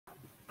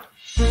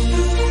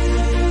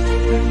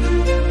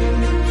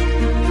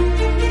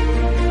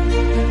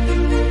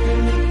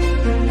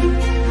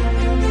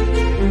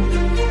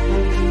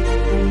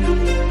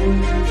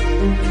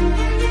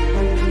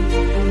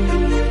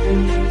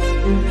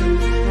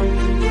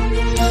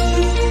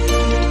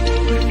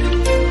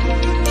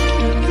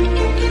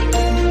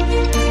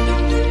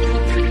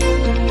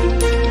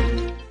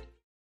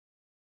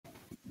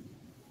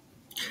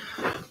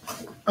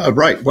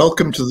Right,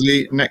 welcome to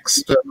the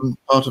next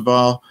part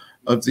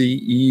of the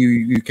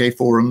EU-UK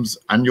Forum's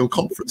annual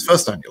conference,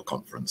 first annual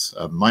conference.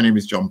 My name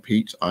is John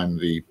Peet. I'm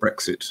the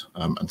Brexit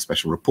and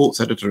Special Reports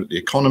Editor at The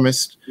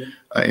Economist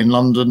in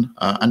London,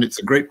 and it's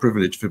a great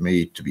privilege for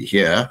me to be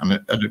here, and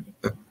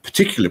a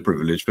particular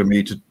privilege for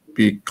me to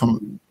be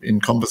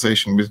in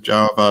conversation with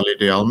João Vale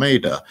de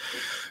Almeida,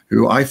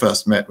 who I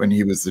first met when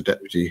he was the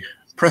Deputy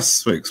Press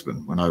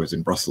spokesman when I was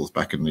in Brussels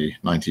back in the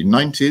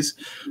 1990s,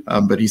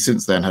 but he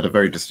since then had a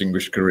very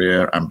distinguished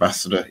career: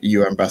 ambassador,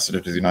 EU ambassador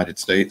to the United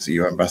States,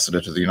 EU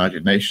ambassador to the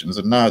United Nations,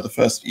 and now the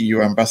first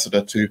EU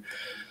ambassador to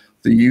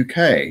the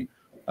UK.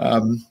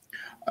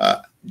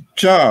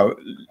 João,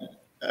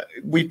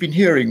 we've been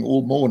hearing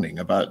all morning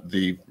about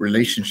the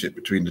relationship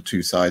between the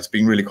two sides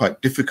being really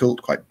quite difficult,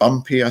 quite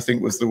bumpy, I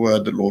think was the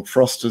word that Lord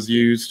Frost has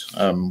used.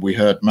 We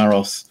heard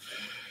Maros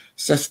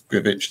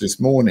Sefcovic this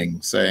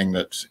morning saying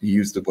that he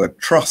used the word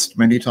trust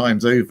many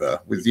times over,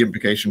 with the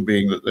implication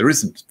being that there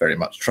isn't very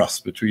much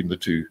trust between the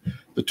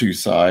two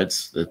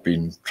sides. There's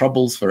been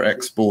troubles for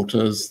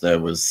exporters.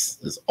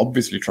 There's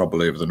obviously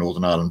trouble over the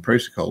Northern Ireland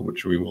Protocol,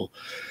 which we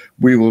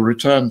will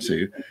return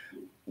to.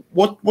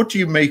 What do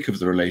you make of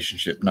the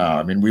relationship now?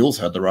 I mean, we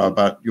also had the row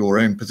about your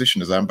own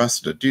position as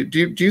ambassador. Do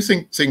you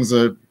think things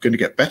are going to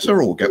get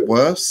better or get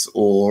worse,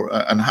 or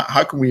and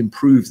how can we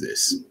improve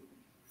this?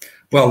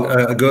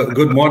 Well,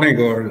 good morning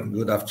or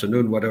good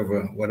afternoon,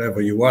 whatever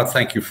you are.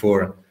 Thank you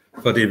for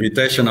the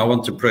invitation. I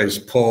want to praise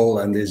Paul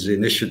and his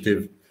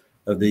initiative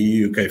of the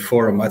EU-UK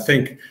Forum. I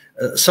think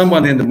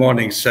someone in the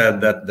morning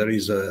said that there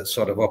is a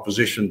sort of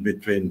opposition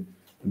between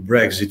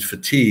Brexit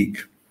fatigue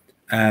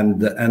and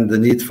the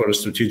need for a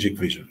strategic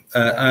vision,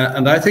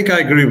 and I think I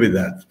agree with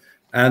that.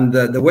 And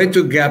the way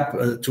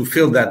to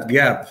fill that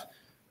gap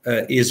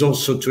is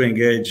also to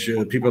engage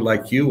people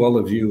like you, all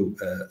of you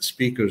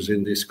speakers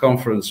in this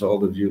conference,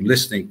 all of you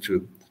listening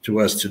to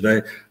us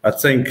today. I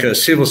think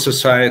civil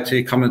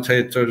society,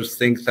 commentators,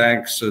 think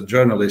tanks,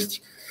 journalists,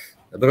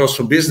 but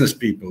also business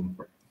people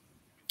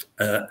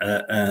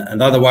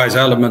and otherwise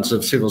elements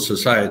of civil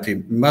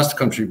society must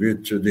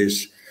contribute to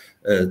this,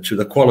 to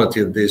the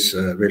quality of this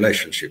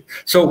relationship.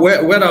 So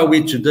where are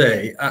we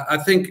today? I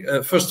think,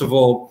 first of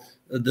all,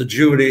 the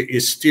jury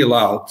is still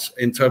out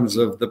in terms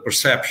of the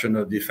perception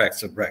of the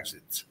effects of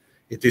Brexit.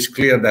 It is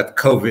clear that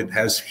COVID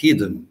has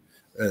hidden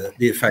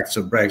the effects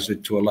of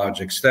Brexit to a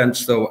large extent.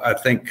 So I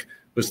think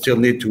we still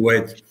need to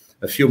wait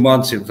a few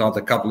months, if not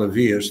a couple of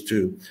years,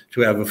 to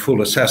have a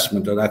full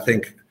assessment. And I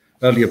think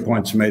earlier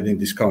points made in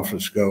this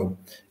conference go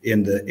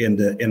in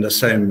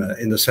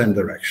the same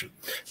direction.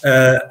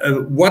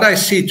 What I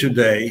see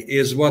today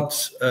is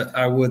what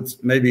I would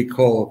maybe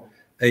call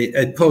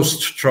a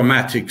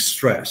post-traumatic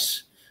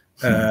stress.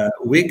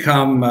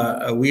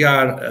 We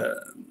are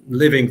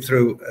living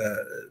through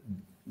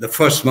the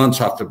first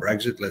months after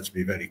Brexit, let's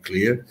be very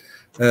clear,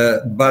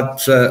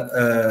 but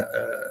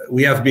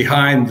we have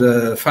behind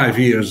 5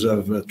 years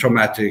of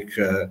traumatic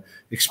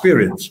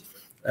experience.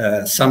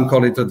 Some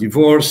call it a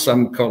divorce,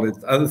 some call it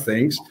other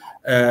things.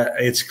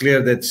 It's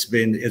clear that it's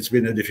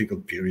been a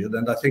difficult period,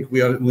 and I think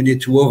we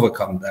need to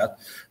overcome that.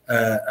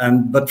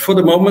 But for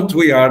the moment,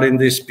 we are in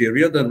this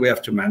period, and we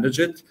have to manage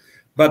it.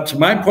 But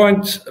my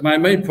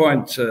main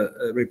point,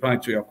 replying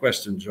to your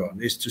question, John,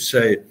 is to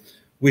say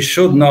we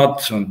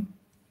cannot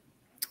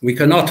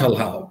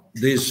allow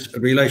this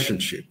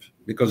relationship,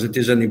 because it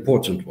is an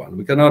important one.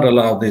 We cannot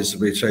allow this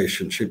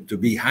relationship to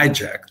be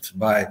hijacked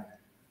by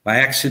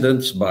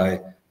accidents,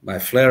 by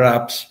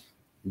flare-ups,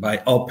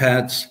 by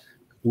op-eds.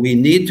 We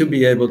need to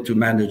be able to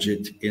manage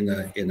it in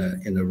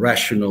a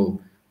rational,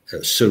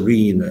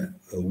 serene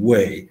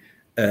way.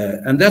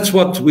 And that's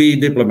what we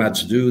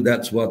diplomats do.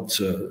 That's what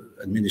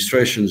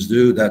administrations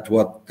do. That's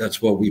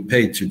what we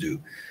pay to do.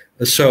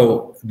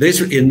 So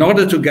in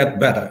order to get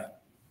better,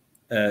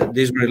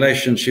 this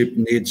relationship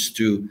needs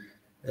to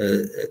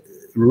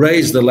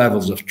raise the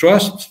levels of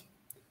trust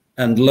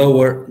and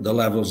lower the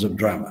levels of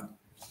drama.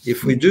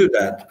 If we do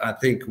that, I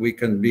think we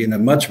can be in a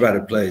much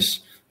better place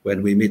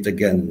when we meet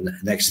again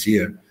next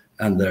year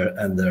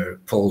under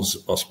Paul's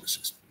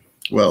auspices.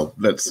 Well,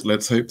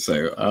 let's hope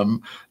so.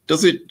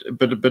 Does it?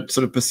 But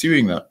sort of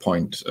pursuing that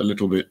point a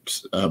little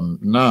bit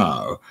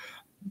now,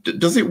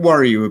 does it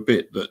worry you a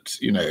bit that,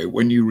 you know,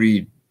 when you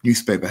read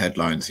newspaper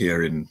headlines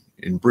here in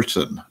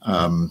Britain,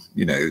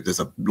 you know, there's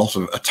a lot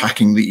of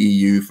attacking the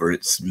EU for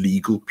its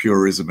legal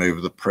purism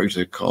over the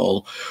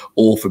protocol,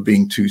 or for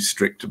being too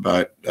strict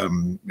about,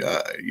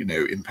 you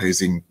know,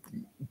 imposing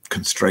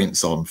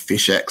constraints on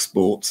fish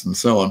exports and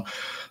so on.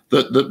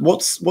 That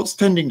what's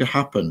tending to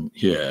happen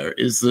here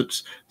is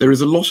that there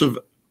is a lot of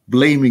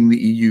blaming the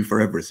EU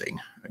for everything,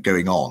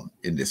 going on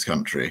in this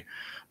country.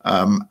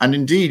 And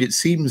indeed, it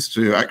seems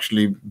to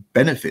actually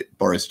benefit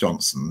Boris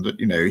Johnson that,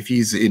 if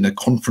he's in a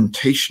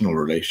confrontational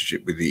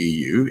relationship with the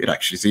EU, it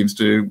actually seems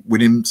to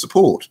win him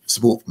support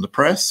from the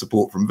press,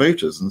 support from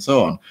voters, and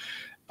so on.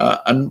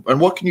 And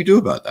what can you do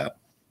about that?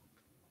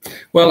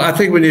 Well, I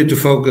think we need to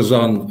focus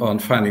on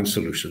finding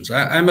solutions.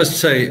 I must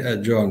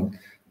say, John,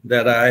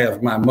 that I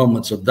have my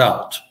moments of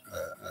doubt.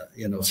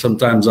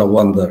 Sometimes I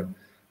wonder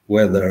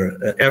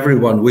whether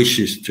everyone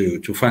wishes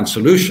to find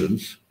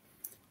solutions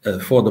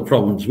for the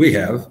problems we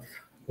have,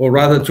 or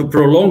rather to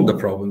prolong the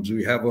problems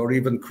we have, or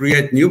even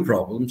create new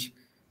problems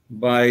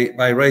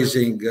by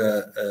raising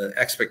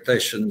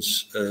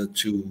expectations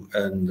to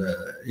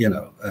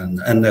an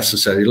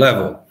unnecessary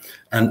level,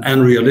 an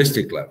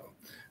unrealistic level.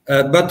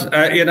 But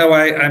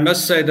I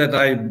must say that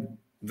I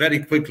very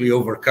quickly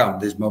overcome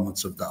these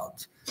moments of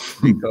doubt,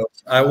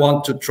 because I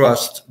want to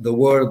trust the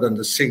word and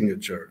the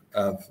signature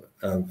of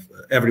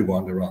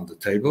everyone around the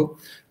table,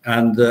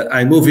 and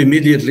I move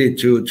immediately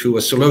to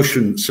a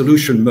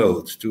solution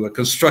mode, to a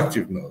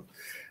constructive mode,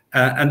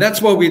 and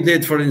that's what we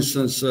did, for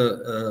instance,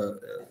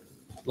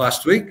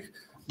 last week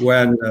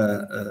when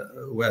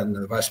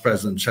Vice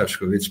President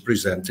Šefčovič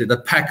presented a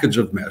package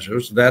of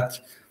measures that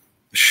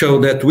show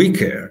that we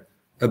care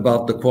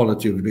about the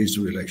quality of this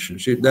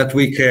relationship, that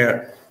we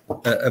care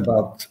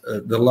about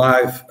the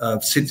life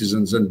of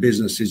citizens and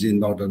businesses in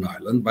Northern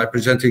Ireland, by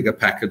presenting a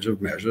package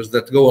of measures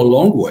that go a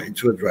long way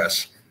to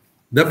address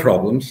the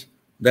problems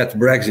that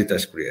Brexit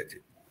has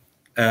created.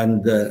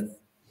 And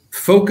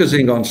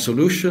focusing on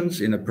solutions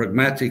in a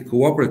pragmatic,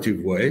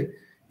 cooperative way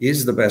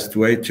is the best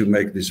way to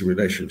make this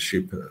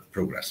relationship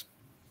progress.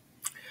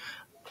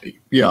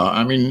 Yeah,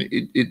 I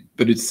mean,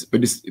 but it's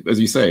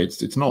as you say,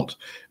 it's not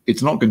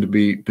going to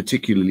be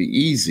particularly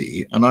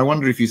easy. And I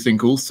wonder if you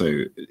think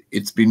also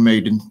it's been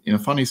made in a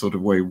funny sort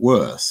of way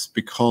worse,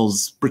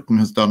 because Britain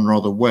has done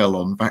rather well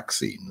on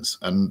vaccines,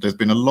 and there's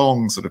been a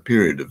long sort of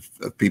period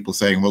of people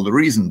saying, well, the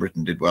reason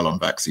Britain did well on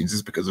vaccines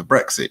is because of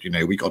Brexit.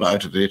 We got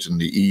out of it, and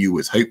the EU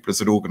was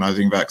hopeless at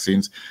organising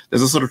vaccines.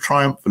 There's a sort of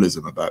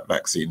triumphalism about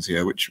vaccines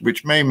here,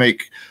 which may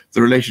make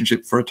the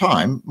relationship for a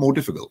time more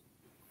difficult.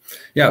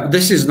 Yeah,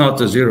 this is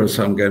not a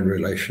zero-sum game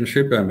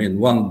relationship. I mean,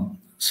 one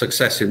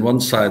success in one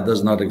side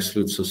does not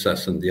exclude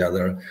success in the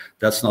other.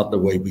 That's not the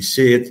way we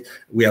see it.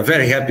 We are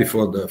very happy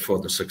for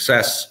the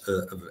success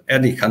of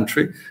any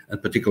country, in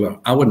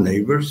particular our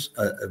neighbors,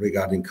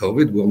 regarding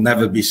COVID. We'll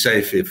never be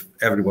safe if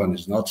everyone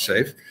is not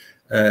safe.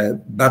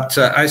 But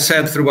I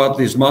said throughout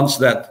these months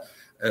that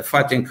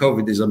fighting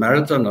COVID is a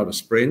marathon, not a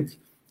sprint.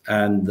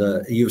 And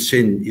you've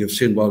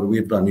seen what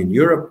we've done in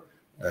Europe.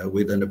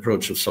 With an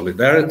approach of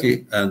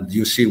solidarity, and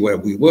you see where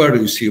we were,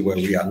 you see where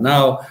we are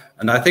now,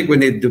 and I think we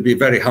need to be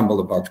very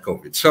humble about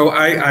COVID. So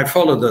I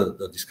follow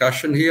the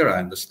discussion here, I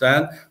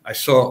understand. I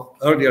saw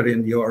earlier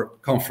in your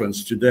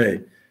conference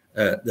today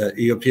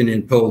the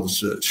opinion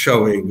polls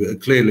showing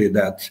clearly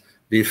that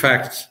the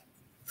effect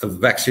of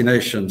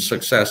vaccination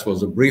success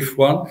was a brief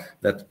one,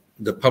 that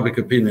the public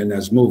opinion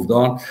has moved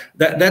on.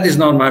 That is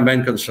not my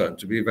main concern,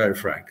 to be very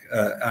frank.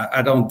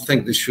 I don't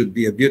think this should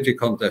be a beauty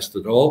contest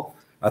at all.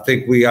 I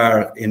think we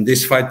are in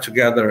this fight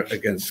together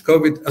against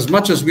COVID, as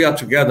much as we are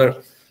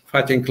together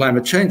fighting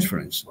climate change, for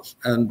instance.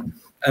 And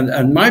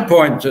my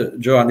point,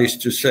 João, is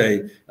to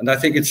say, and I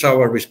think it's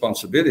our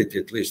responsibility,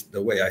 at least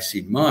the way I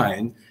see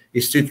mine,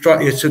 is to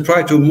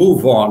try to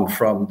move on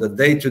from the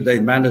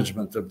day-to-day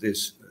management of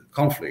these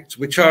conflicts,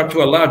 which are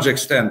to a large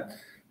extent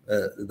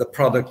the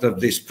product of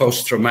this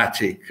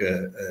post-traumatic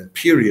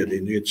period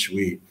in which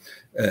we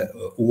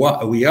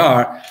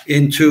are,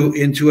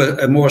 into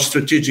a more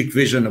strategic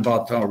vision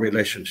about our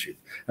relationship.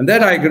 And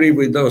that I agree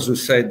with those who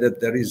say that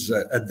there is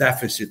a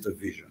deficit of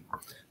vision.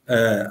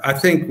 I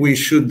think we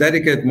should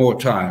dedicate more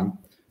time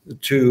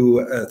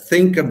to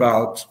think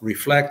about,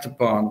 reflect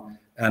upon,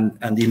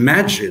 and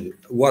imagine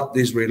what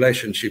this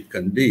relationship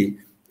can be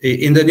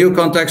in the new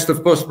context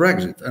of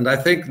post-Brexit. And I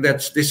think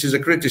that this is a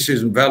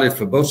criticism valid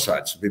for both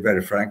sides, to be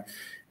very frank.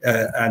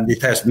 And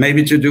it has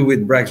maybe to do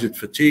with Brexit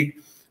fatigue.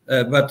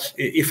 But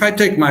if I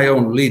take my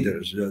own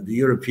leaders, the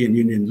European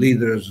Union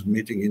leaders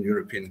meeting in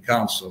European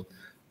Council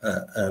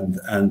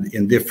and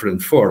in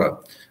different fora,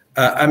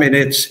 I mean,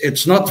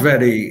 it's not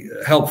very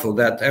helpful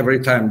that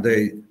every time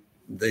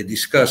they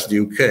discuss the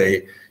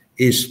UK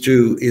is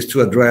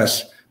to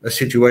address a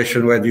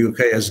situation where the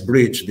UK has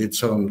breached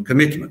its own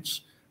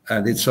commitments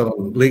and its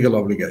own legal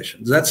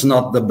obligations. That's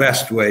not the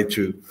best way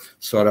to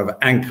sort of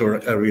anchor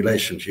a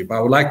relationship. I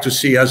would like to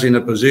see us in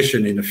a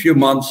position in a few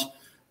months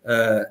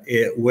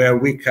where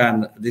we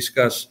can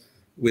discuss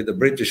with the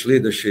British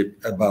leadership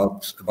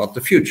about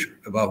the future,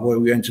 about what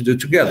we're going to do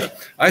together.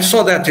 I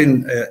saw that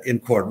in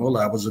Cornwall.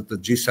 I was at the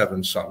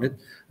G7 summit,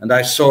 and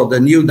I saw the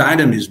new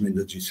dynamism in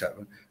the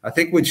G7. I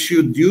think we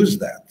should use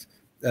that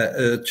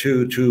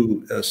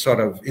to sort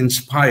of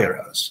inspire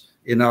us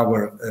in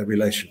our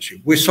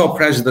relationship. We saw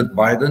President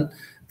Biden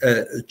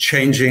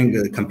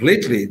changing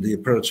completely the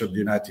approach of the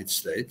United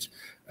States,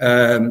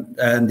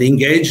 and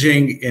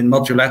engaging in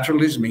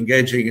multilateralism,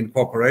 engaging in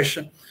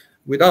cooperation.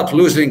 without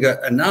losing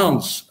an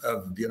ounce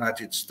of the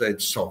United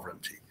States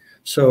sovereignty.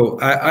 So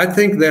I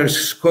think there's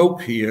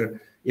scope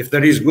here, if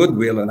there is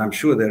goodwill, and I'm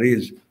sure there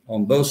is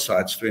on both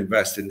sides, to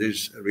invest in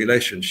this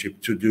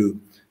relationship to do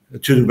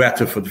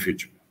better for the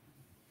future.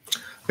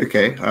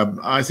 Okay,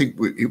 I think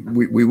we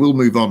will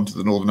move on to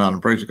the Northern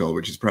Ireland Protocol,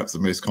 which is perhaps the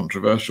most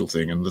controversial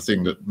thing and the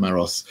thing that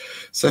Maros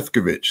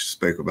Sefcovic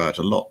spoke about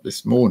a lot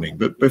this morning.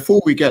 But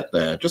before we get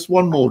there, just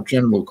one more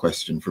general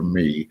question from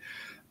me.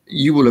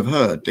 You will have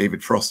heard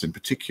David Frost in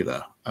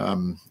particular,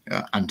 and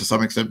to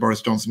some extent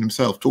Boris Johnson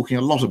himself, talking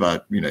a lot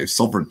about,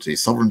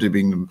 sovereignty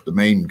being the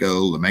main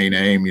goal, the main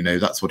aim.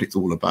 That's what it's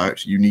all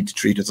about. You need to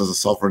treat us as a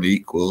sovereign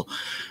equal,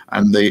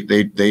 and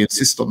they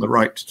insist on the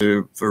right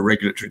for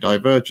regulatory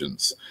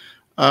divergence.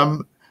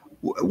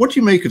 What do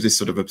you make of this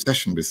sort of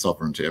obsession with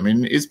sovereignty? I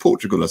mean, is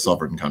Portugal a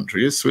sovereign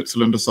country? Is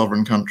Switzerland a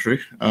sovereign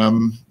country? Are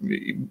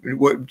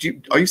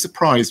you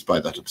surprised by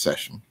that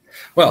obsession?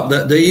 Well,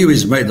 the EU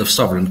is made of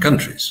sovereign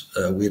countries.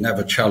 We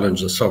never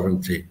challenge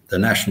the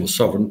national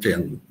sovereignty,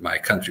 and my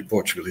country,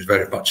 Portugal, is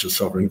very much a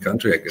sovereign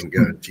country, I can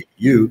guarantee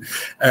you.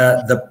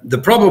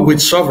 The problem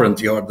with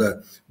sovereignty, or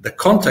the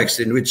context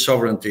in which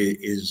sovereignty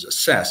is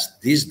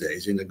assessed these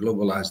days in a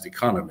globalized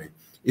economy,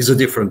 is a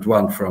different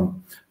one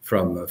from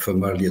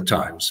earlier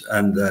times.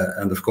 And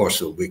of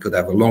course, we could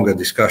have a longer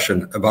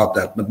discussion about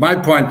that. But my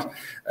point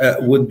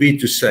would be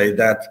to say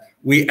that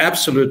we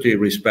absolutely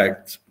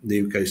respect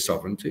the UK's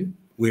sovereignty.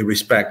 We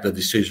respect the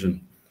decision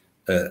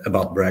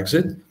about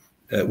Brexit.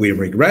 We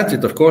regret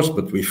it, of course,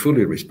 but we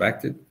fully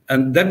respect it.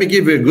 And let me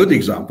give you a good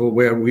example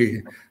where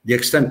the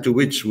extent to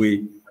which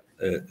we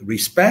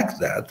respect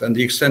that and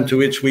the extent to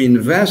which we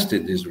invest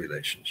in this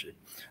relationship.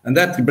 And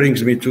that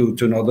brings me to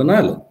Northern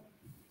Ireland.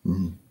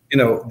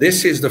 Mm-hmm.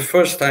 This is the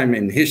first time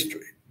in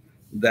history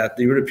that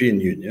the European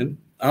Union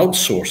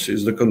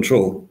outsources the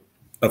control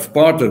of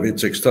part of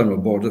its external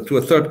border to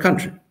a third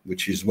country,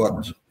 which is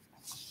what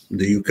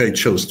the UK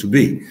chose to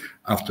be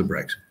after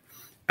Brexit.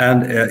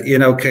 And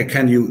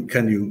can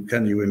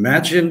you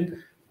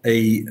imagine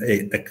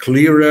a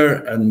clearer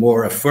and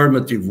more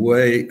affirmative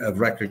way of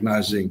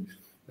recognizing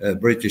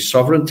British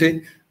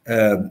sovereignty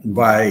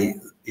by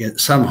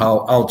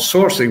somehow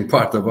outsourcing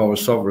part of our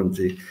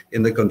sovereignty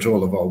in the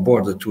control of our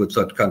border to a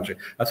third country?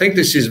 I think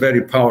this is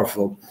very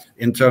powerful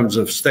in terms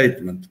of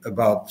statement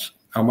about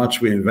how much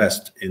we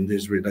invest in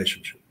this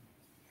relationship.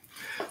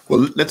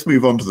 Well, let's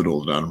move on to the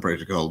Northern Ireland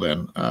Protocol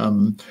then.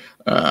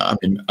 I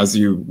mean, as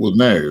you will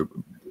know,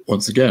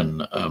 once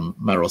again,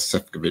 Maros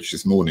Sefcovic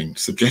this morning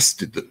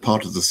suggested that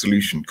part of the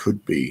solution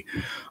could be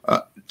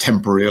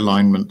temporary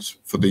alignment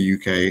for the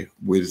UK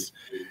with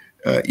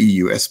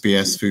EU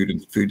SPS food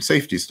and food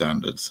safety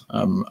standards.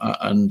 But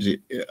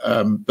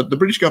the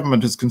British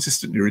government has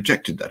consistently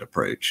rejected that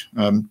approach.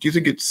 Do you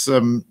think is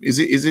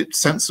it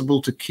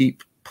sensible to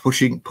keep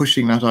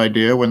pushing that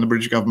idea when the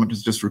British government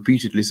has just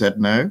repeatedly said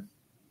no?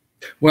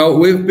 Well,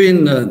 we've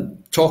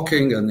been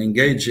talking and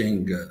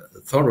engaging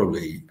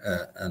thoroughly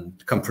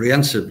and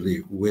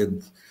comprehensively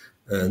with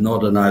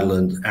Northern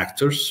Ireland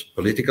actors,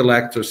 political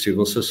actors,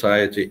 civil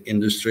society,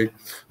 industry.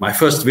 My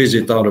first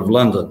visit out of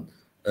London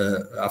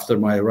after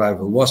my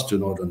arrival was to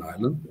Northern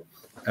Ireland,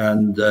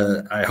 and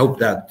I hope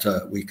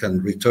that we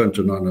can return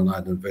to Northern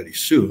Ireland very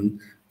soon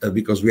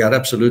because we are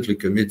absolutely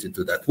committed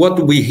to that. What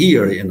do we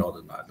hear in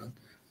Northern Ireland?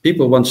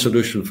 People want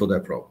solution for their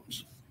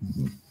problems.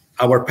 Mm-hmm.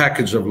 Our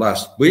package of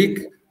last week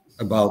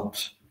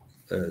about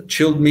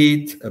chilled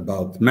meat,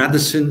 about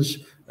medicines,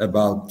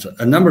 about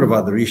a number of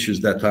other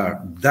issues that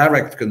are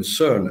direct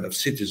concern of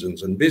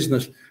citizens and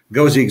business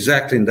goes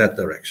exactly in that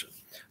direction.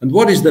 And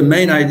what is the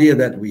main idea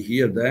that we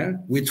hear there?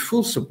 With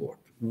full support,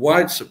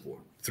 wide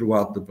support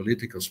throughout the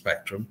political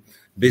spectrum,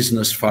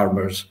 business,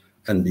 farmers,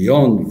 and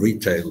beyond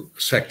retail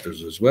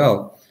sectors as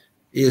well,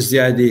 is the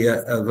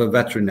idea of a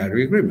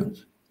veterinary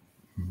agreement.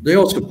 They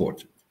all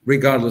support it,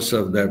 regardless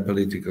of their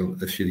political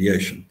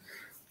affiliation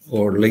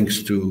or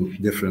links to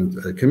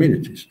different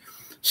communities.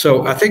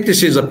 So I think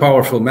this is a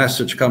powerful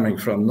message coming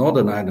from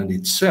Northern Ireland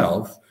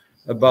itself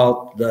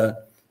about the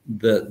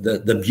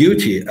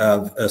beauty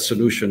of a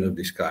solution of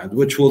this kind,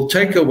 which will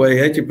take away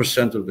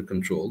 80% of the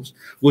controls,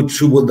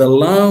 which would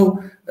allow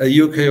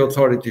UK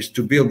authorities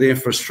to build the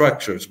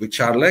infrastructures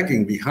which are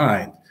lagging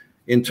behind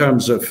in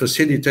terms of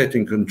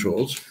facilitating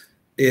controls,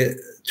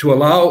 to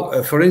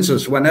allow, for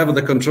instance, whenever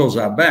the controls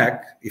are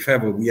back, if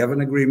ever we have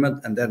an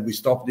agreement and then we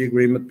stop the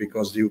agreement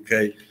because the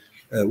UK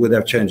would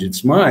have changed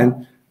its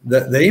mind,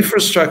 the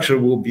infrastructure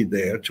will be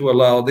there to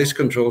allow these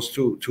controls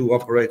to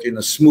operate in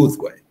a smooth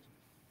way,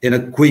 in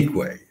a quick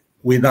way,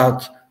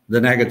 without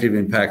the negative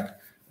impact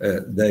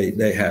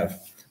they have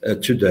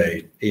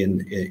today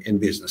in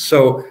business.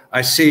 So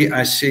I see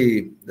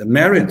the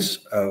merits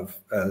of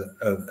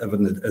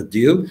a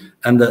deal,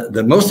 and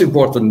the most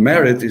important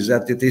merit is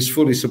that it is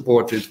fully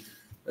supported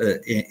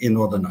in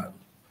Northern Ireland.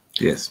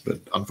 Yes, but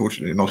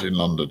unfortunately not in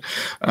London.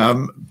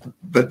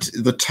 But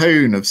the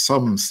tone of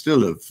some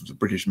still of the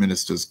British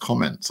ministers'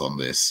 comments on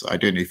this, I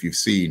don't know if you've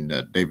seen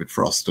David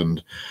Frost's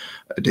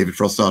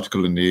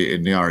article in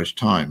the Irish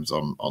Times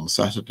on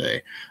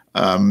Saturday.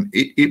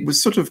 it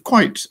was sort of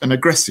quite an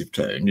aggressive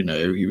tone. You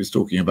know, he was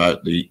talking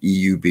about the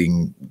EU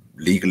being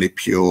legally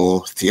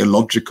pure,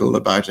 theological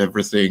about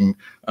everything,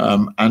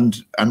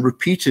 and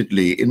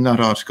repeatedly in that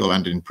article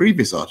and in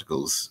previous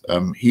articles,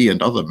 he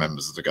and other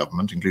members of the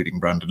government, including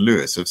Brandon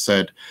Lewis, have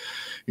said,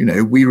 you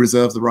know, we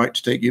reserve the right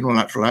to take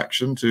unilateral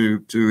action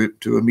to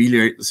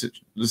ameliorate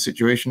the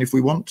situation if we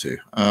want to.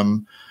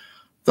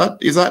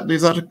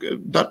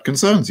 That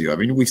concerns you? I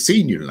mean, we've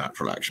seen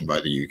unilateral action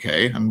by the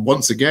UK, and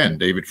once again,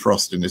 David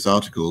Frost in this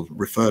article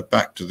referred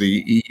back to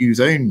the EU's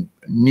own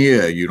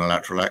near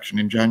unilateral action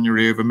in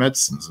January over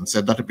medicines and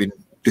said that had been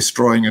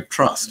destroying a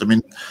trust. I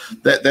mean,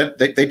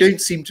 they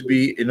don't seem to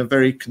be in a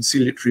very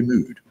conciliatory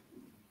mood.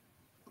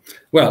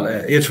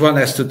 Well, each one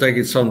has to take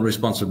its own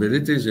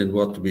responsibilities in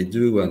what we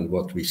do and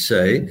what we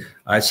say.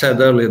 I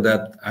said earlier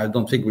that I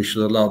don't think we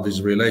should allow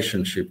this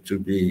relationship to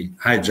be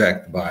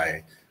hijacked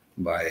by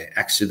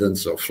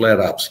accidents or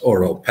flare-ups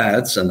or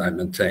OPADs, and I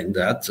maintain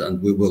that,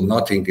 and we will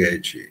not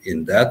engage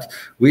in that.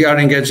 We are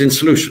engaged in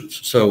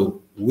solutions.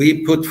 So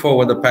we put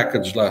forward a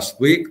package last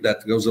week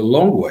that goes a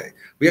long way.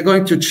 We are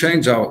going to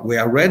change we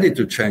are ready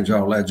to change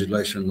our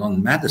legislation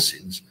on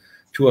medicines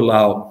to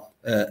allow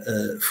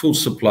full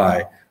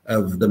supply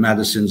of the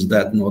medicines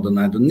that Northern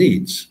Ireland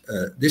needs.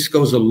 This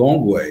goes a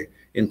long way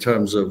in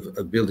terms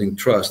of building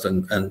trust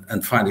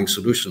and finding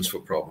solutions for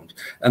problems.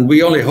 And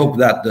we only hope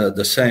that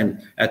the same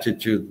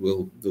attitude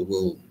will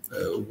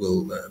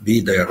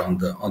be there on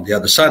the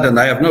other side. And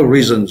I have no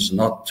reasons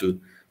not to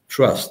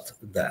trust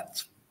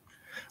that.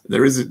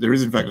 There is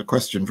in fact a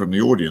question from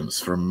the audience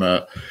from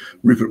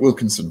Rupert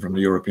Wilkinson from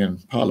the European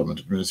Parliament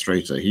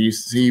Administrator.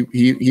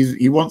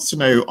 He wants to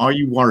know: are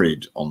you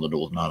worried on the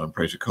Northern Ireland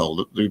Protocol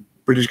that the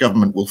British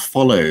government will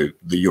follow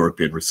the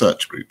European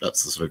Research Group,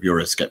 that's the sort of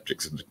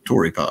Eurosceptics in the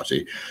Tory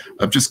party,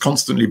 of just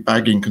constantly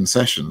bagging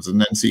concessions and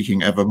then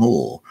seeking ever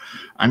more,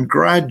 and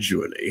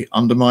gradually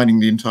undermining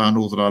the entire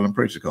Northern Ireland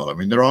Protocol? I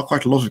mean, there are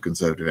quite a lot of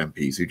Conservative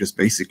MPs who just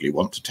basically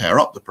want to tear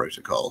up the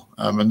protocol,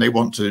 and they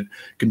want to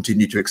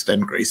continue to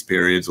extend grace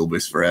periods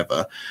almost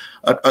forever.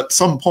 At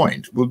some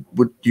point,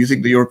 do you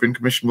think the European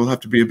Commission will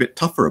have to be a bit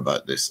tougher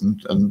about this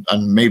and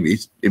maybe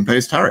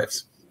impose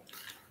tariffs?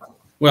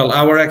 Well,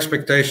 our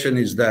expectation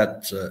is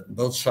that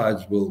both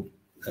sides will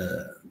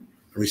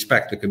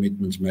respect the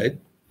commitments made.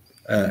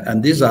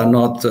 And these are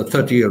not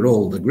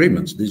 30-year-old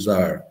agreements. These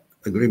are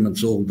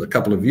agreements old a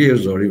couple of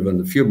years or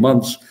even a few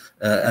months,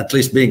 at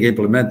least being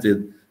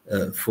implemented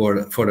for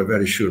a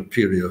very short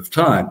period of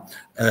time.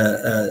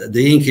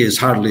 The ink is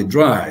hardly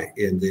dry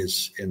in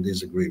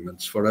these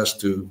agreements for us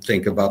to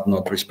think about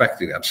not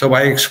respecting them. So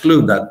I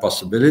exclude that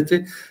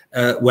possibility.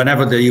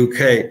 Whenever the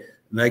UK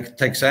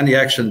takes any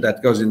action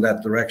that goes in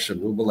that direction,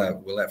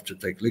 we'll have to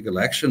take legal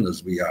action,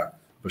 as we are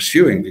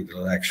pursuing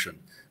legal action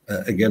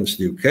against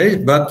the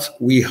UK. But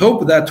we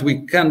hope that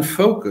we can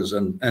focus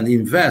and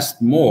invest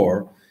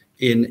more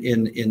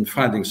in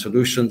finding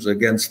solutions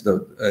against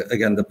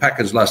again, the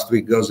package last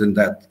week goes in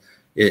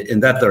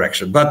that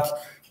direction. But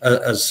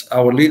as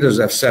our leaders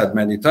have said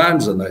many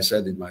times, and I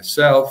said it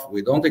myself,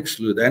 we don't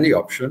exclude any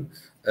option,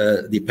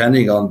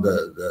 depending on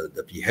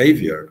the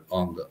behavior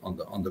on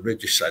the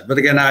British side. But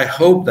again, I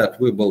hope that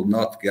we will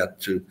not get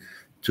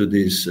to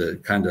these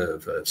kind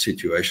of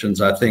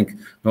situations. I think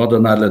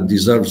Northern Ireland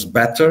deserves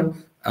better.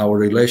 Our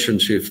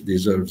relationship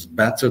deserves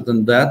better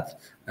than that.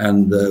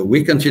 And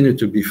we continue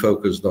to be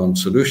focused on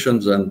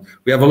solutions, and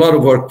we have a lot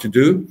of work to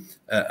do.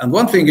 And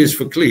one thing is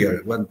for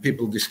clear, when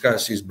people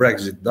discuss is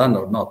Brexit done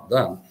or not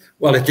done,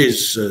 well, it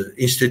is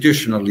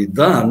institutionally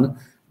done,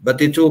 but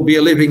it will be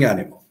a living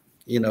animal.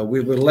 You know,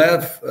 we will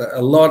have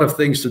a lot of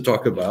things to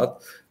talk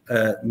about.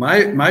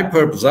 My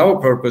purpose, our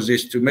purpose,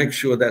 is to make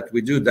sure that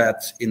we do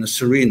that in a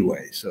serene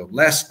way. So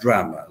less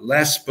drama,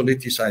 less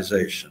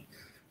politicization,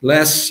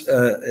 less,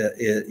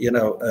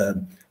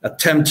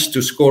 attempts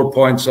to score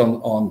points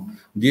on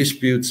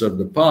disputes of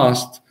the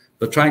past,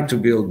 but trying to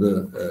build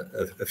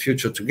a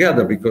future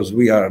together, because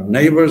we are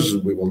neighbors.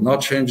 We will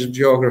not change the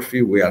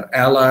geography. We are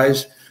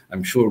allies.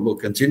 I'm sure we'll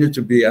continue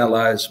to be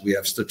allies. We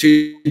have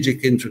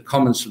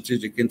common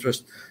strategic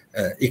interest,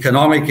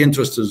 economic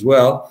interest as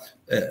well.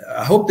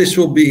 I hope this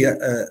will be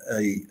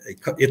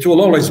it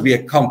will always be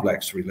a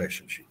complex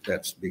relationship.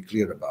 Let's be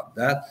clear about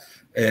that.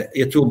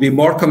 It will be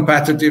more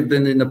competitive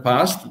than in the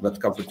past, but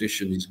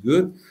competition is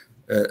good.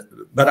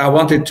 But I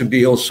want it to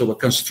be also a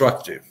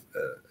constructive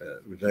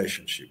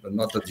relationship and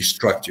not a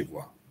destructive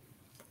one.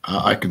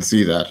 I can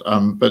see that.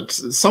 But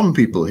some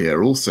people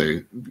here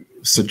also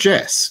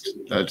suggest,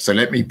 so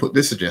let me put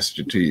this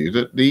suggestion to you,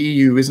 that the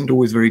EU isn't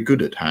always very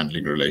good at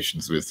handling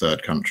relations with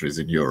third countries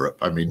in Europe.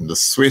 I mean, the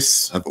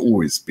Swiss have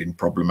always been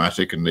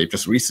problematic, and they've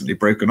just recently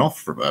broken off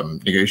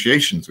from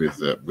negotiations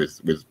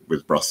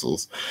with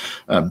Brussels.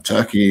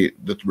 Turkey,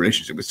 the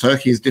relationship with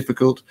Turkey is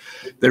difficult.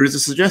 There is a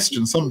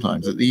suggestion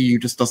sometimes that the EU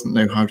just doesn't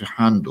know how to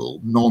handle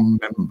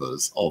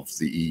non-members of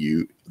the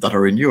EU that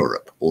are in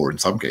Europe, or in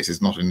some cases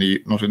not in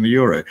the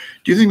euro.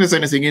 Do you think there's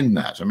anything in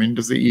that? I mean,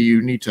 does the EU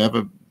need to have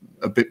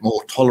a bit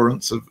more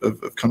tolerance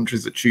of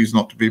countries that choose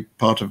not to be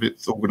part of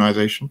its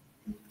organization?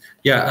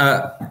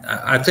 Yeah,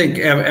 I think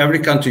every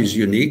country is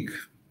unique.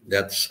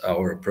 That's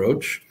our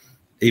approach.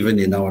 Even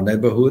in our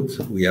neighborhood,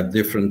 we have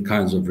different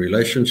kinds of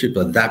relationships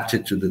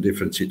adapted to the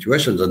different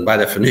situations. And by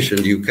definition,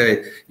 the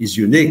UK is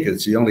unique.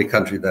 It's the only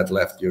country that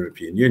left the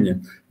European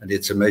Union, and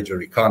it's a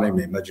major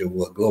economy, major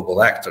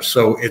global actor.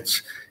 So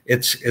it's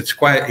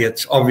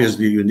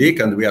obviously unique,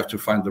 and we have to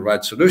find the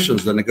right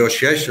solutions. The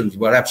negotiations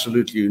were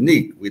absolutely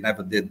unique. We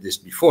never did this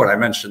before. I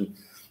mentioned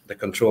the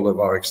control of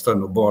our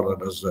external border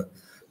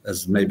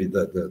as maybe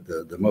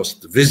the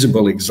most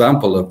visible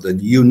example of the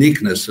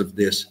uniqueness of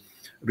this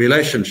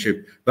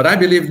relationship. But I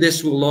believe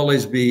this will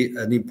always be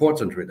an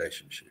important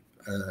relationship.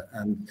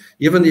 And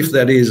even if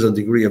there is a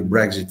degree of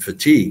Brexit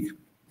fatigue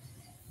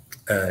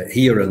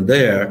here and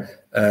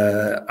there,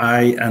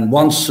 and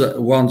once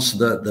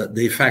the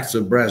effects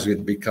of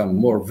Brexit become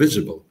more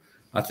visible,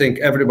 I think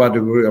everybody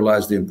will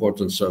realize the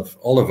importance of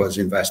all of us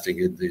investing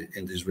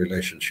in this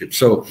relationship.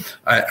 So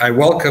I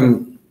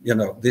welcome,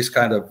 this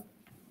kind of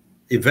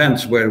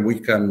events where we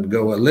can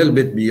go a little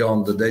bit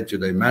beyond the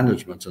day-to-day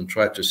management and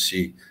try to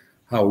see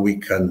how we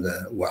can,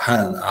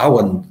 how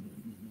and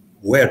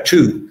where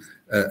to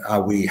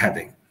are we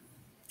heading?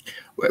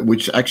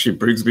 Which actually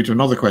brings me to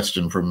another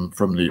question from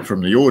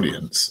the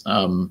audience.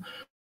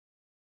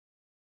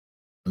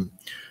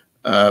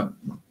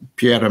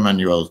 Pierre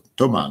Emmanuel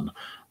Thoman,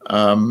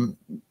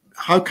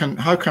 how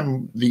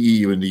can the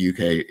EU and the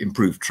UK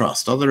improve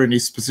trust? Are there any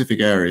specific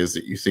areas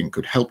that you think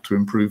could help to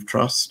improve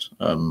trust?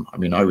 I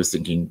mean, I was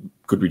thinking,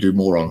 could we do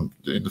more in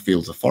the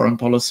fields of foreign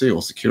policy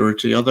or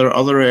security? Are there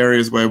other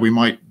areas where we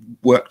might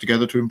work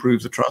together to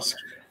improve the trust?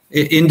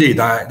 Indeed,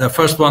 the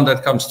first one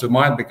that comes to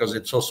mind, because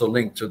it's also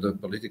linked to the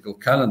political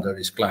calendar,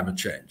 is climate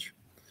change,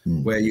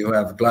 where you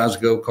have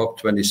Glasgow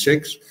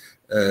COP26,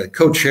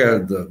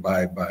 co-chaired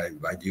by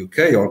the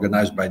UK,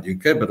 organized by the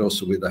UK, but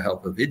also with the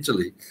help of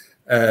Italy,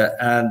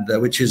 and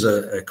which is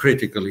a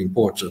critically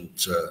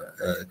important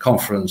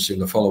conference in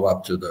the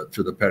follow-up to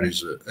the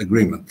Paris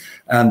Agreement.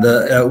 And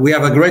we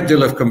have a great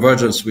deal of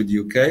convergence with the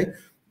UK.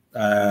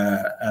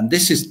 And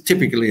this is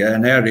typically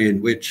an area in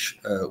which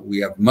we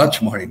have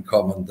much more in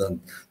common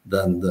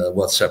than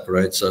what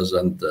separates us,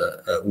 and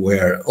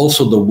where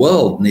also the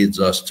world needs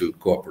us to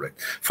cooperate.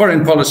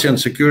 Foreign policy and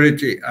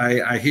security,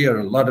 I hear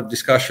a lot of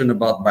discussion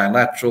about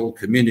bilateral,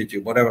 community,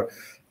 whatever.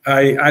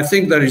 I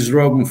think there is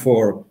room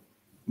for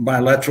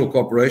bilateral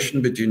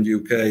cooperation between the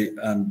UK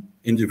and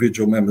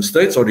individual member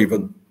states, or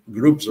even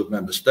groups of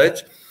member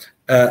states.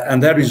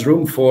 And there is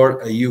room for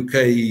a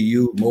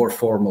UK-EU more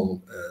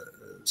formal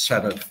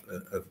set of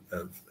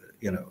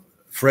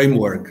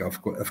framework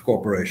of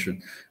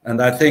cooperation.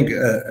 And I think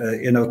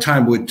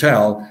time would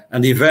tell,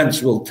 and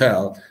events will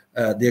tell,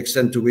 the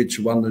extent to which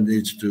one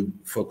needs to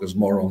focus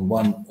more on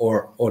one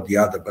or the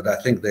other. But I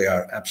think they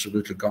are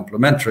absolutely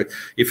complementary.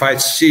 If I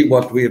see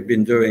what we have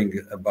been doing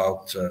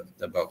about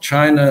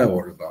China,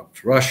 or about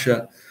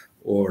Russia,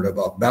 or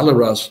about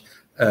Belarus,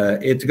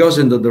 it goes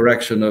in the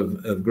direction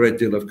of a great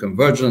deal of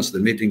convergence. The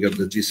meeting of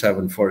the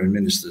G7 foreign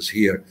ministers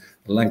here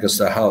in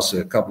Lancaster House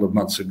a couple of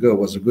months ago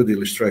was a good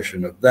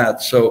illustration of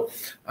that. So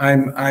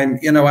I'm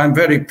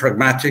very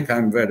pragmatic.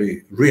 I'm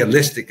very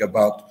realistic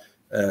about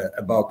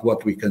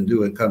what we can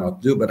do and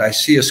cannot do. But I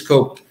see a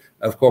scope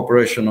of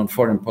cooperation on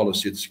foreign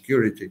policy and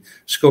security,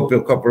 scope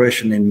of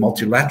cooperation in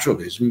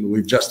multilateralism.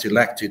 We've just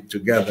elected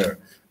together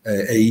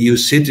EU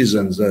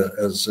citizens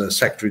as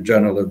Secretary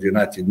General of the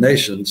United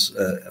Nations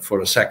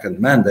for a second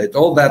mandate.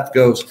 All that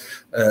goes.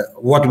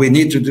 What we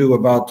need to do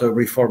about the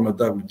reform of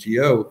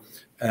WTO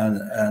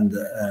and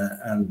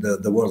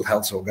the World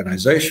Health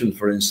Organization,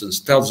 for instance,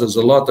 tells us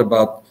a lot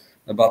about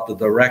the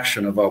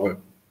direction of our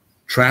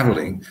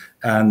traveling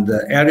and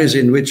areas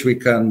in which we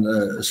can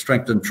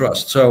strengthen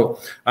trust. So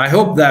I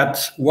hope that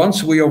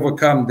once we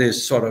overcome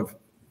this sort of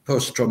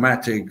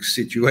post-traumatic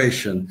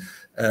situation,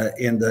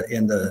 in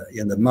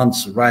the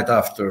months right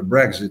after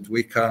Brexit,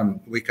 we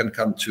can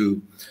come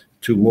to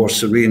more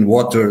serene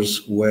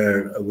waters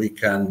where we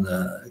can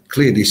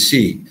clearly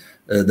see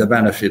the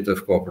benefit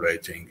of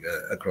cooperating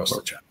across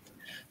the channel.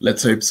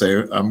 Let's hope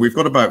so. We've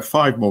got about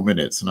 5 more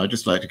minutes, and I'd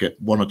just like to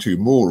get 1 or 2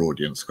 more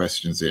audience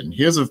questions in.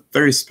 Here's a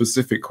very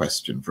specific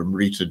question from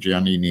Rita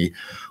Giannini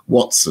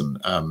Watson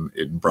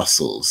in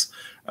Brussels,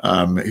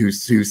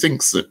 who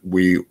thinks that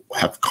we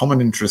have common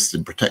interests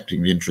in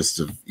protecting the interests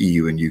of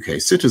EU and UK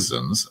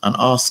citizens, and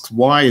asks,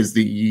 why is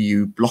the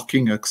EU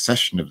blocking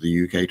accession of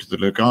the UK to the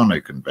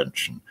Lugano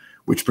Convention,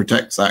 which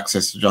protects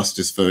access to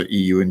justice for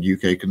EU and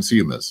UK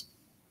consumers?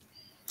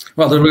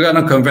 Well, the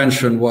Lugano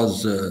Convention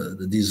was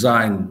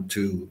designed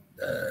to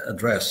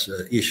address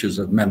issues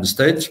of member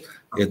states.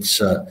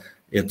 It's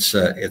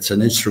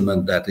an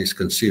instrument that is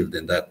conceived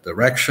in that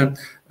direction.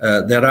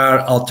 There are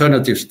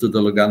alternatives to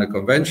the Lugano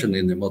Convention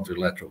in the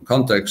multilateral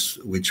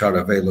context, which are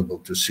available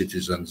to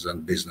citizens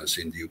and business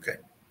in the UK.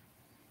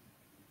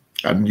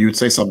 And you would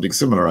say something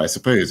similar, I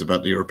suppose,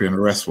 about the European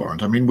arrest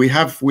warrant. I mean, we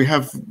have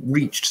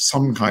reached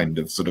some kind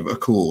of sort of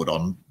accord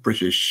on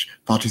British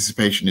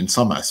participation in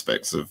some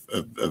aspects of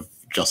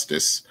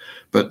justice,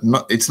 but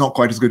it's not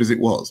quite as good as it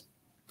was.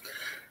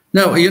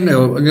 No,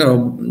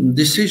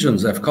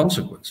 decisions have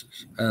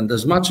consequences, and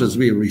as much as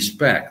we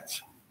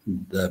respect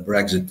the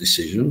Brexit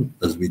decision,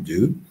 as we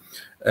do,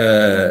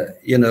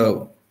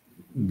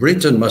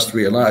 Britain must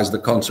realize the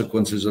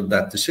consequences of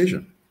that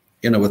decision.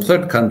 A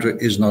third country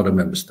is not a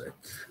member state,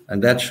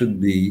 and that should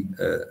be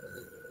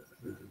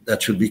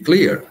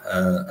clear.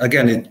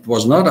 Again, it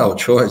was not our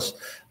choice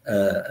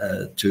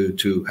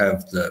to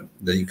have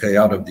the UK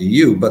out of the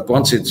EU, but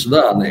once it's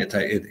done,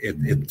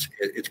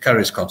 it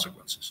carries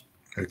consequences.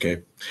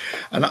 Okay.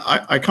 And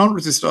I can't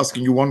resist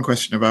asking you one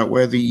question about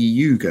where the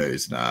EU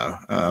goes now.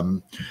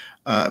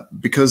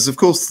 Because, of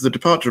course, the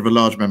departure of a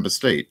large member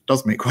state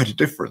does make quite a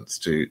difference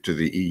to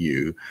the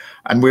EU.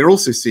 And we're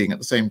also seeing at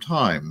the same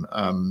time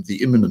the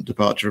imminent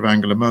departure of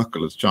Angela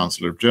Merkel as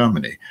Chancellor of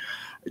Germany.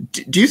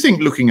 Do you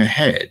think, looking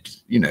ahead,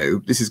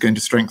 this is going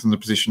to strengthen the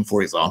position,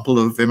 for example,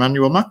 of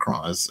Emmanuel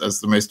Macron as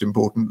the most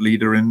important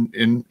leader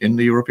in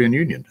the European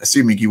Union,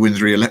 assuming he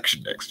wins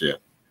re-election next year?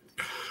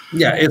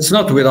 Yeah, it's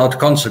not without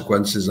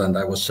consequences, and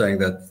I was saying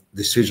that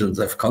decisions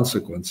have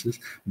consequences.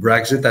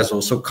 Brexit has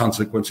also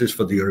consequences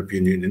for the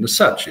European Union as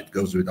such. It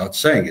goes without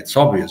saying. It's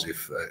obvious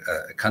if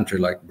a country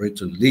like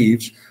Britain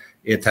leaves,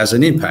 it has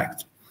an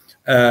impact.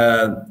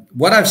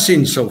 What I've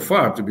seen so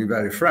far, to be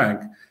very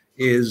frank,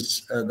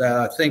 is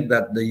that I think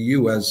that the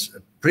EU has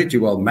pretty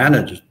well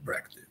managed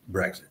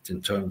Brexit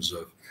in terms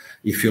of,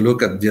 if you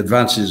look at the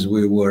advances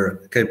we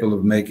were capable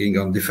of making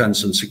on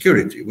defense and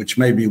security, which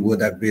maybe would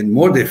have been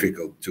more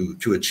difficult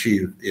to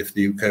achieve if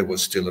the UK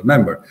was still a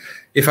member.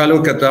 If I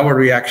look at our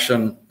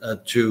reaction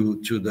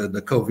to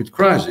the COVID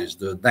crisis,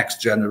 the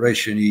Next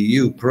Generation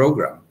EU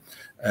program,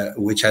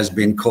 which has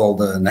been called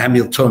an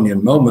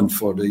Hamiltonian moment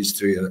for the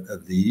history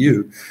of the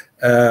EU,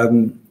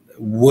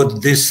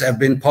 would this have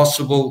been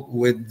possible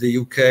with the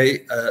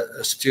UK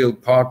still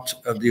part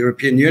of the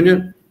European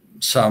Union?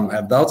 Some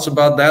have doubts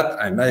about that.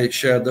 I may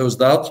share those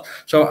doubts.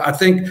 So I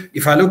think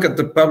if I look at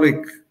the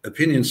public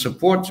opinion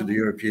support to the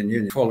European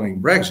Union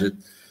following Brexit,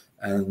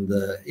 and,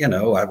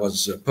 I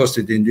was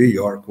posted in New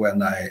York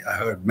when I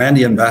heard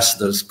many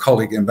ambassadors,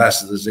 colleague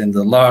ambassadors in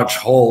the large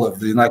hall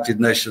of the United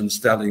Nations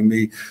telling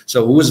me,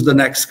 so who's the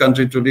next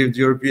country to leave the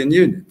European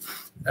Union?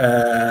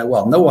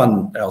 Well, no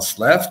one else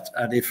left.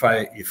 And if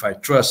I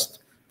trust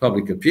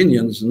public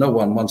opinions, no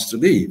one wants to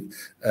leave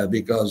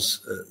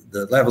because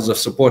the levels of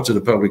support to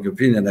the public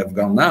opinion have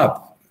gone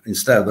up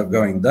instead of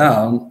going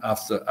down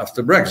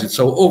after Brexit.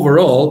 So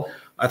overall,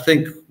 I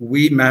think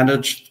we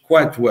managed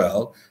quite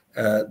well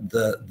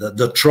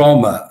the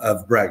trauma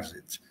of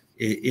Brexit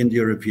in the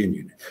European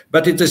Union.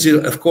 But it is,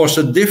 of course,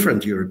 a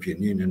different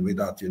European Union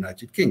without the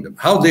United Kingdom.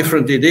 How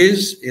different it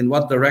is, in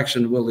what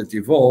direction will it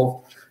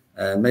evolve?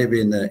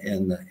 Maybe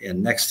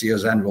in next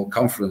year's annual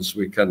conference,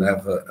 we can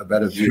have a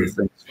better view of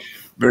things.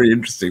 Very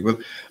interesting. Well,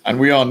 and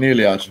we are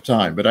nearly out of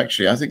time, but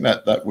actually I think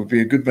that would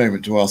be a good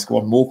moment to ask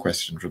one more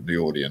question from the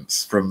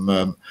audience,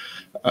 from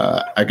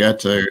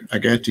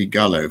Agati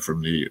Gallo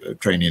from the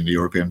trainee in the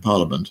European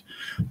Parliament.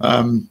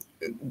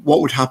 What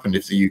would happen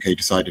if the UK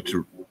decided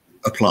to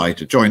apply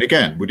to join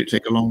again? Would it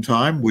take a long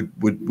time? Would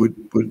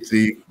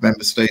the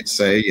member states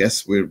say,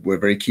 yes, we're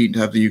very keen to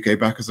have the UK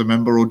back as a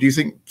member? Or do you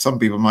think some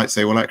people might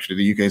say, well, actually,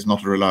 the UK is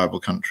not a reliable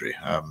country?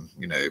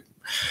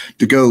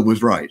 De Gaulle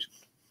was right.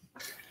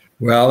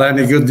 Well,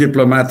 any good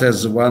diplomat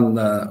has one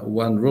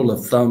rule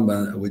of thumb,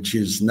 which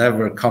is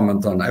never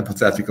comment on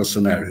hypothetical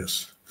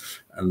scenarios.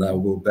 And I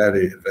will be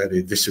very,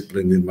 very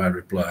disciplined in my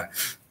reply.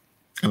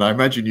 And I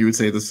imagine you would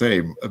say the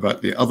same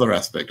about the other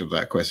aspect of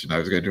that question I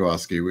was going to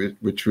ask you,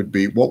 which would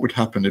be, what would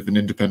happen if an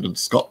independent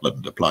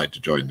Scotland applied to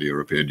join the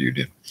European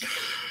Union?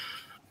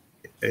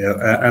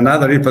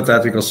 Another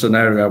hypothetical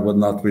scenario I would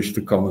not wish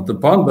to comment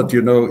upon, but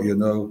you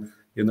know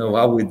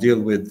how we deal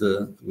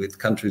with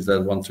countries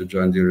that want to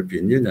join the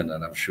European Union,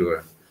 and I'm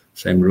sure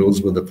same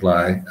rules would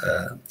apply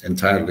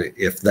entirely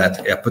if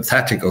that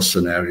hypothetical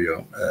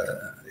scenario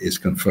is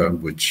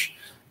confirmed, which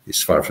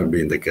is far from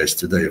being the case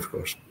today, of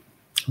course.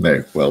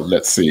 No, well,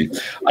 let's see.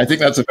 I think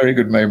that's a very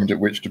good moment at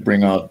which to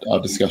bring our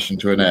discussion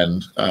to an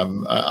end.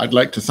 I'd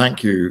like to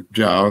thank you,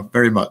 João,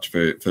 very much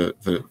for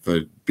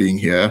being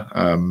here.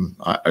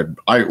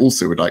 I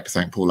also would like to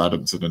thank Paul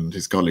Adamson and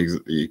his colleagues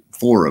at the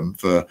Forum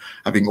for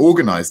having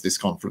organised this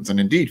conference,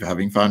 and indeed for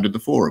having founded the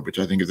Forum, which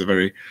I think is a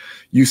very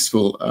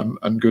useful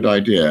and good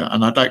idea.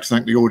 And I'd like to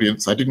thank the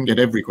audience. I didn't get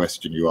every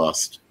question you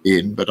asked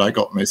in, but I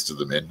got most of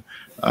them in.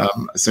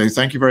 So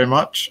thank you very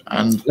much.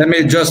 And let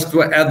me just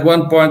add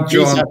one point,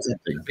 João,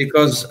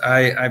 because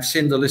I've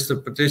seen the list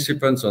of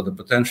participants, or the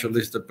potential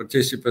list of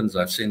participants.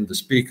 I've seen the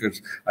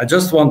speakers. I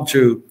just want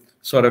to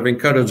sort of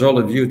encourage all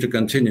of you to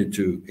continue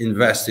to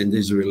invest in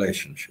this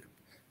relationship.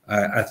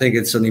 I think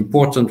it's an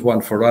important one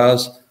for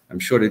us. I'm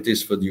sure it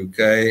is for the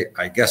UK.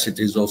 I guess it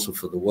is also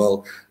for the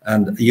world.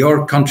 And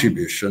your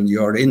contribution,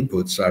 your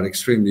inputs are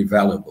extremely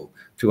valuable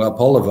to help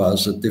all of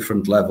us at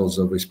different levels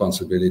of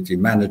responsibility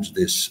manage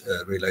this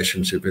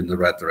relationship in the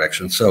right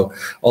direction. So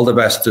all the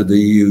best to the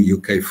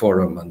EU-UK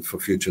Forum and for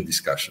future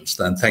discussions.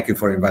 And thank you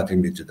for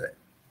inviting me today.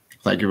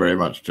 Thank you very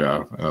much,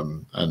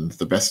 João, and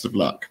the best of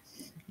luck.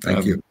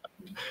 Thank you.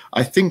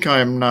 I think I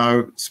am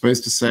now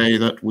supposed to say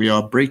that we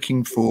are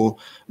breaking for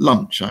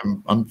lunch.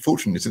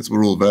 Unfortunately, since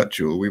we're all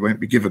virtual, we won't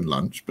be given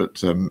lunch,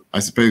 but I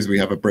suppose we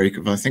have a break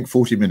of, I think,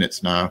 40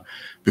 minutes now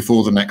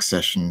before the next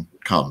session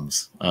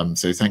comes.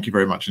 So thank you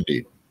very much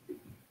indeed.